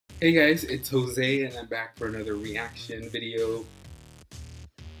Hey guys, it's Jose and I'm back for another reaction video.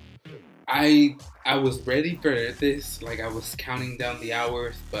 I was ready for this, like I was counting down the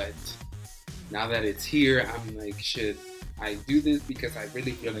hours, but now that it's here, I'm like, should I do this? Because I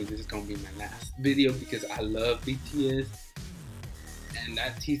really feel like this is gonna be my last video because I love BTS and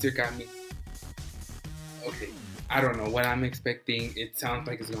that teaser got me. Okay, I don't know what I'm expecting. It sounds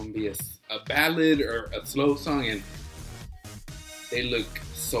like it's gonna be a ballad or a slow song, and they look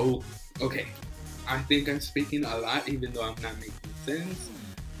so okay. I think I'm speaking a lot even though I'm not making sense.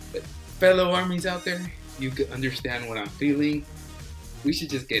 But fellow armies out there, you can understand what I'm feeling. We should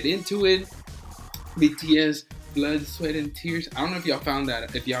just get into it. BTS Blood, Sweat, and Tears. I don't know if y'all found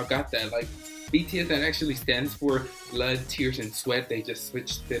that, if y'all got that. Like, BTS, that actually stands for Blood, Tears, and Sweat. They just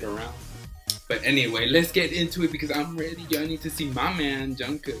switched it around. But anyway, let's get into it because I'm ready. Y'all need to see my man,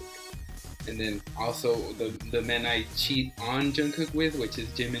 Jungkook. And then also the men I cheat on Jungkook with, which is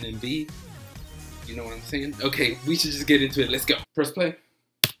Jimin and B. You know what I'm saying? Okay, we should just get into it. Let's go. Press play.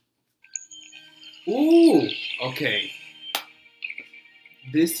 Ooh, okay.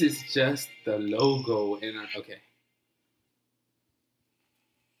 This is just the logo, and okay.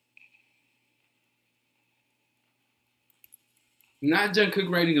 Not Jungkook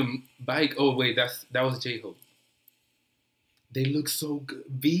riding a bike. Oh wait, that was J-Hope. They look so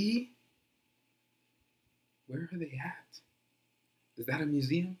good. B? Where are they at? Is that a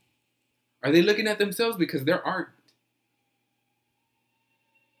museum? Are they looking at themselves because they're art?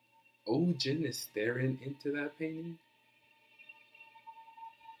 Oh, Jin is staring into that painting.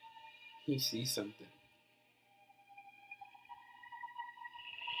 He sees something.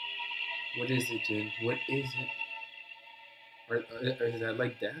 What is it, Jin? What is it? Or is that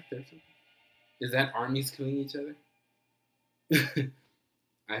like death or something? Is that armies killing each other?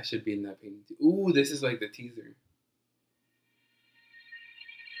 I should be in that painting too. Ooh, this is like the teaser.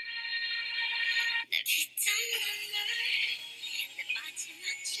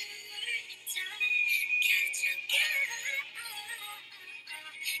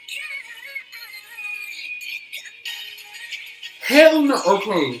 Hell no.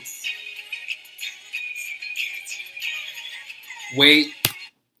 Okay. Wait.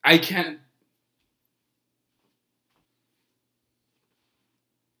 I can't.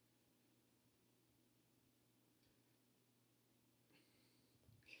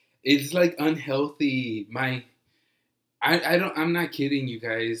 It's like unhealthy. I'm not kidding you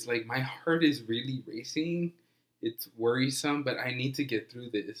guys. Like my heart is really racing. It's worrisome, but I need to get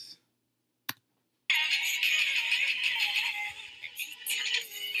through this.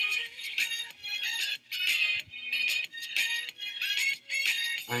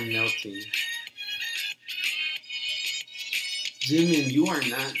 I'm melting. Jimin, you are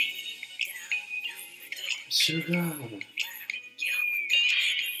not. Sugar.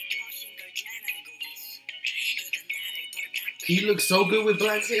 He looks so good with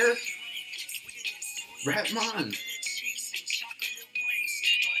black hair. Rapmon.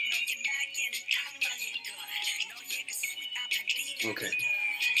 Okay.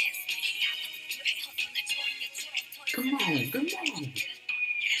 Come on, come on.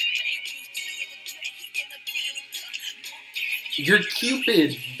 You're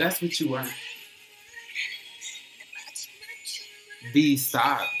Cupid. That's what you are. B,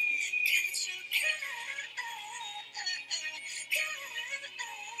 stop.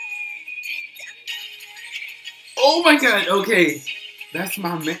 Oh my god, okay. That's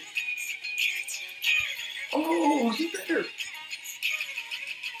my man. Oh, you better.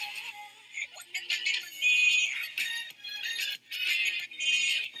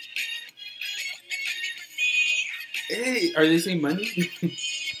 Hey, are they saying money?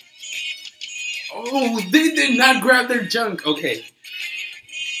 Oh, they did not grab their junk. Okay.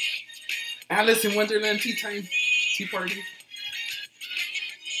 Alice in Wonderland tea time. Tea party.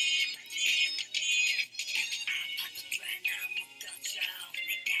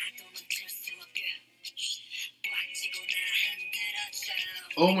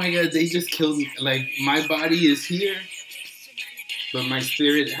 Oh my god, they just killed me. Like, my body is here, but my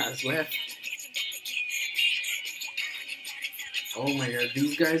spirit has left. Oh my god,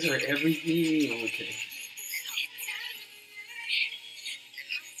 these guys are everything. Okay.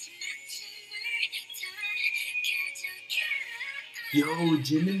 Yo,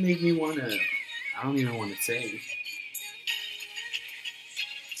 Jimin made me wanna. I don't even want to say.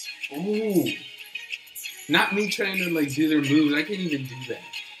 Oh, not me trying to like do their moves. I can't even do that.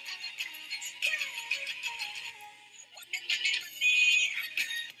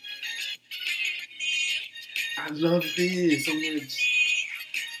 I love this so much.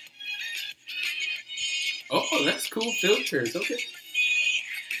 Oh, that's cool filters. Okay.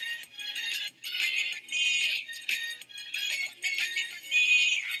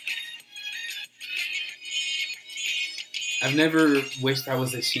 I've never wished I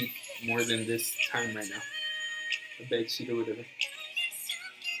was a sheep more than this time right now. A bed sheet or whatever.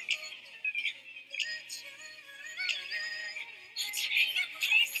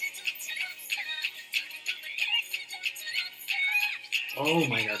 Oh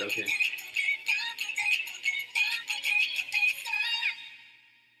my god, okay.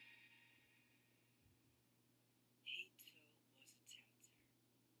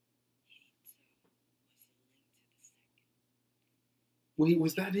 Wait,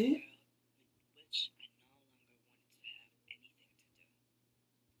 was that it?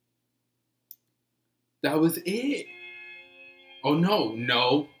 That was it? Oh no,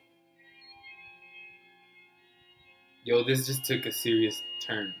 no. Yo, this just took a serious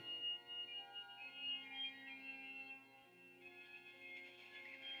turn.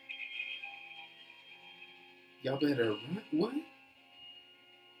 Y'all better run. What?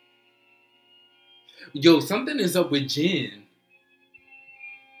 Yo, something is up with Jin.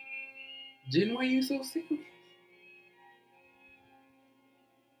 Jin, why are you so serious?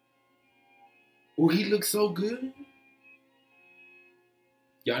 Oh, he looks so good.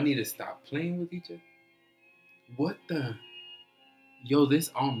 Y'all need to stop playing with each other. What the? Yo, this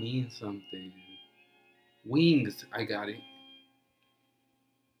all means something. Wings, I got it.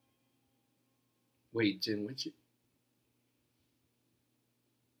 Wait, Jin, what you?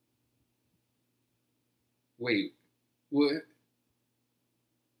 Wait, what?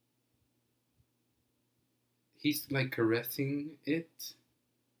 He's like caressing it.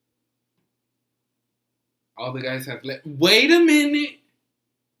 All the guys have left. Wait a minute.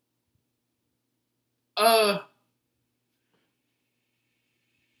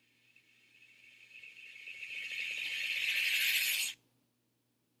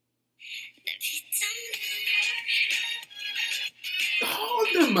 Hold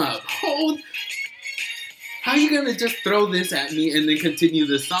them up. Hold. How you gonna just throw this at me and then continue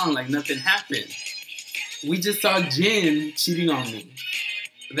the song like nothing happened? We just saw Jin cheating on me.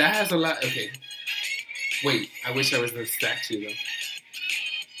 That has a lot. Okay. Wait, I wish I was the statue though.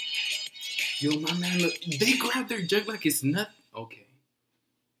 Yo, my man, look. They grabbed their jug like it's nothing. Okay.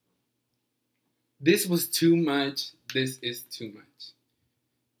 This was too much. This is too much.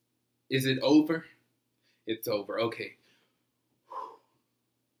 Is it over? It's over. Okay.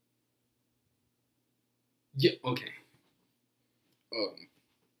 Yeah, okay.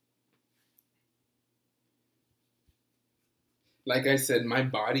 Like I said, my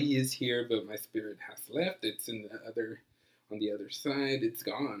body is here, but my spirit has left. It's in the other, on the other side. It's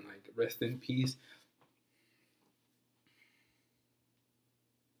gone. Like, rest in peace.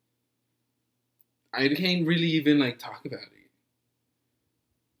 I can't really even like talk about it.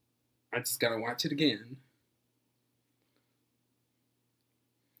 I just gotta watch it again.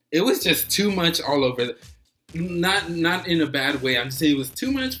 It was just too much all over. Not in a bad way. I'm saying it was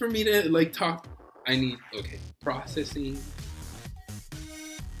too much for me to like talk. I need processing,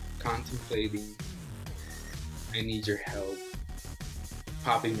 contemplating. I need your help.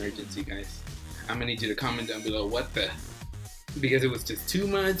 Pop emergency, guys. I'm gonna need you to comment down below what the, because it was just too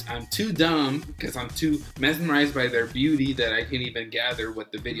much. I'm too dumb because I'm too mesmerized by their beauty that I can't even gather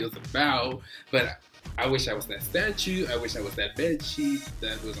what the video's about. But I wish I was that statue. I wish I was that bed sheet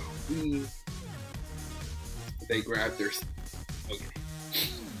that was on me. They grabbed their. Okay.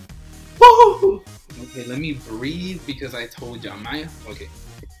 Woo! Okay, let me breathe because I told y'all my. Okay.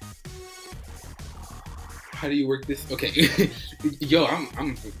 How do you work this? Okay. Yo, I'm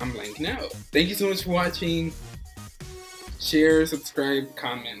blanking out. Thank you so much for watching. Share, subscribe,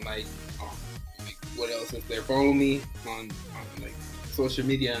 comment, like what else is there? Follow me on like social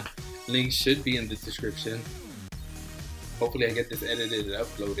media. Links should be in the description. Hopefully I get this edited and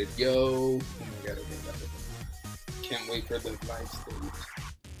uploaded. Yo, oh my god, okay, can't wait for the live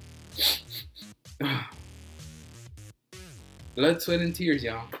stage. Blood, sweat, and tears,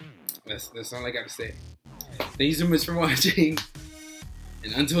 y'all. That's all I gotta say. Thank you so much for watching.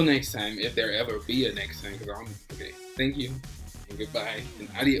 And until next time, if there ever be a next time, because I'm okay. Thank you, and goodbye, and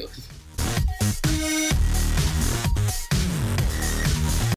adios.